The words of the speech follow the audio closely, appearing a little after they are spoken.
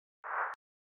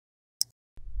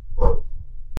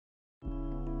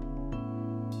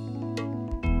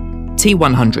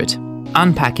T100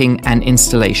 Unpacking and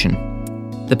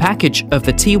Installation. The package of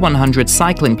the T100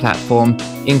 cycling platform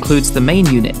includes the main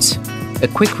unit, a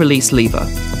quick-release lever,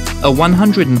 a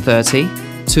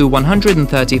 130 to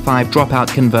 135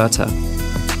 dropout converter,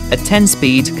 a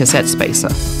 10-speed cassette spacer,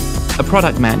 a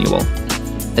product manual,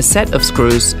 a set of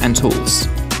screws and tools.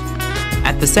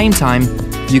 At the same time,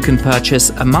 you can purchase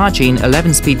a Magene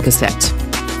 11-speed cassette,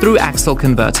 through-axle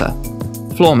converter,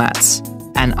 floor mats,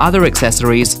 and other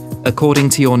accessories according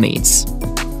to your needs.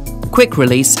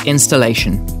 Quick-release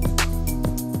installation.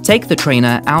 Take the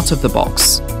trainer out of the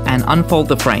box and unfold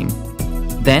the frame.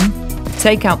 Then,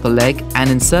 take out the leg and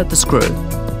insert the screw,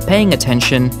 paying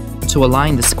attention to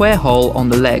align the square hole on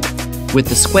the leg with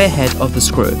the square head of the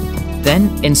screw.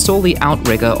 Then, install the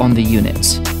outrigger on the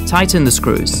unit. Tighten the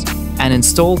screws and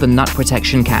install the nut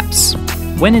protection caps.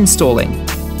 When installing,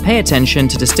 pay attention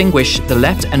to distinguish the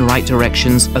left and right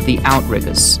directions of the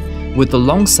outriggers, with the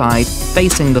long side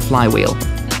facing the flywheel.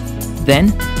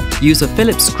 Then, use a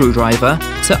Phillips screwdriver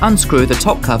to unscrew the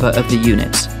top cover of the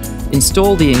unit.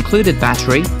 Install the included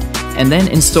battery, and then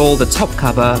install the top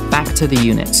cover back to the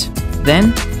unit.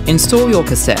 Then, install your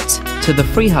cassette to the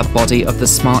freehub body of the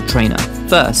smart trainer.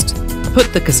 First,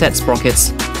 put the cassette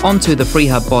sprockets onto the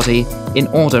freehub body in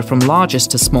order from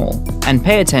largest to small, and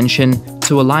pay attention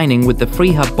to aligning with the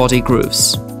freehub body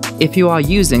grooves. If you are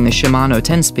using a Shimano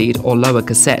 10-speed or lower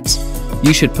cassette,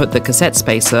 you should put the cassette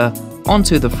spacer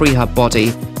onto the freehub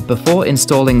body before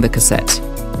installing the cassette.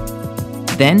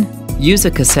 Then, use a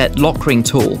cassette lock ring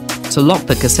tool to lock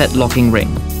the cassette locking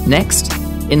ring. Next,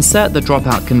 insert the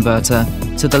dropout converter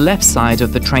to the left side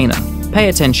of the trainer. Pay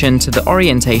attention to the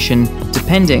orientation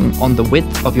depending on the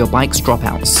width of your bike's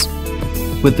dropouts.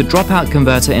 With the dropout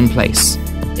converter in place,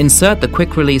 insert the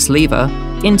quick-release lever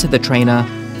into the trainer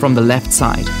from the left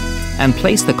side, and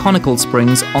place the conical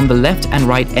springs on the left and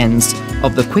right ends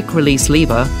of the quick-release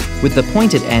lever with the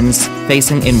pointed ends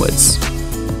facing inwards.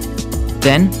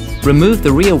 Then, remove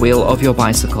the rear wheel of your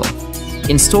bicycle,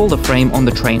 install the frame on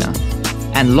the trainer,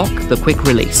 and lock the quick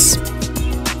release.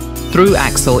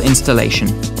 Through-axle installation.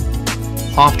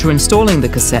 After installing the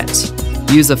cassette,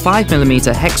 use a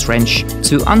 5mm hex wrench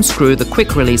to unscrew the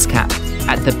quick-release cap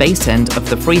at the base end of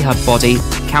the freehub body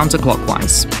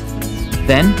counterclockwise.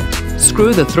 Then,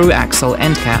 screw the through-axle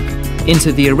end cap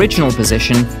into the original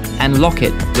position and lock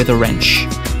it with a wrench.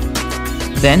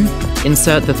 Then,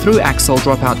 insert the through-axle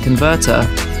dropout converter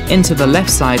into the left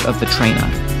side of the trainer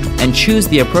and choose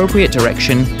the appropriate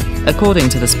direction according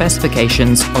to the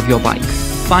specifications of your bike.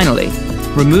 Finally,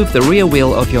 remove the rear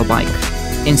wheel of your bike.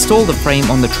 Install the frame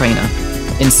on the trainer.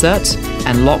 Insert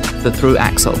and lock the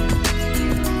through-axle.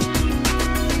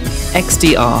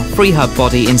 XDR freehub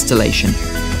body installation.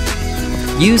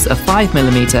 Use a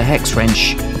 5mm hex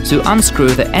wrench to unscrew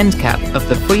the end cap of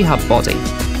the freehub body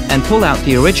and pull out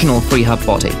the original freehub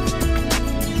body.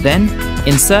 Then,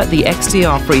 insert the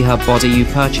XDR freehub body you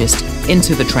purchased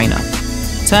into the trainer.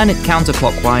 Turn it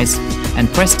counterclockwise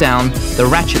and press down the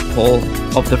ratchet pawl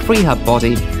of the freehub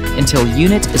body until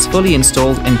unit is fully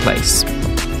installed in place.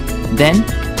 Then,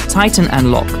 tighten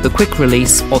and lock the quick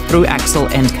release or through-axle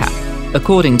end cap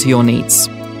according to your needs.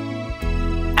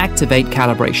 Activate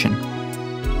calibration.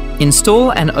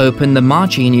 Install and open the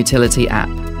Magene utility app.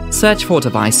 Search for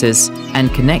devices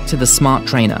and connect to the smart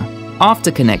trainer.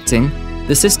 After connecting,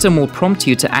 the system will prompt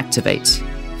you to activate.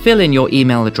 Fill in your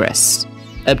email address.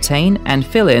 Obtain and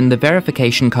fill in the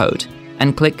verification code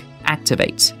and click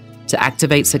Activate to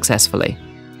activate successfully.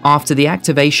 After the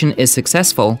activation is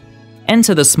successful,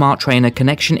 enter the smart trainer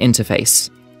connection interface.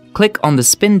 Click on the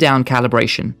spin down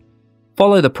calibration.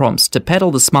 Follow the prompts to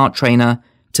pedal the smart trainer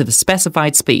to the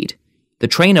specified speed. The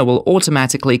trainer will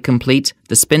automatically complete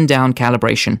the spin down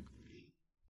calibration.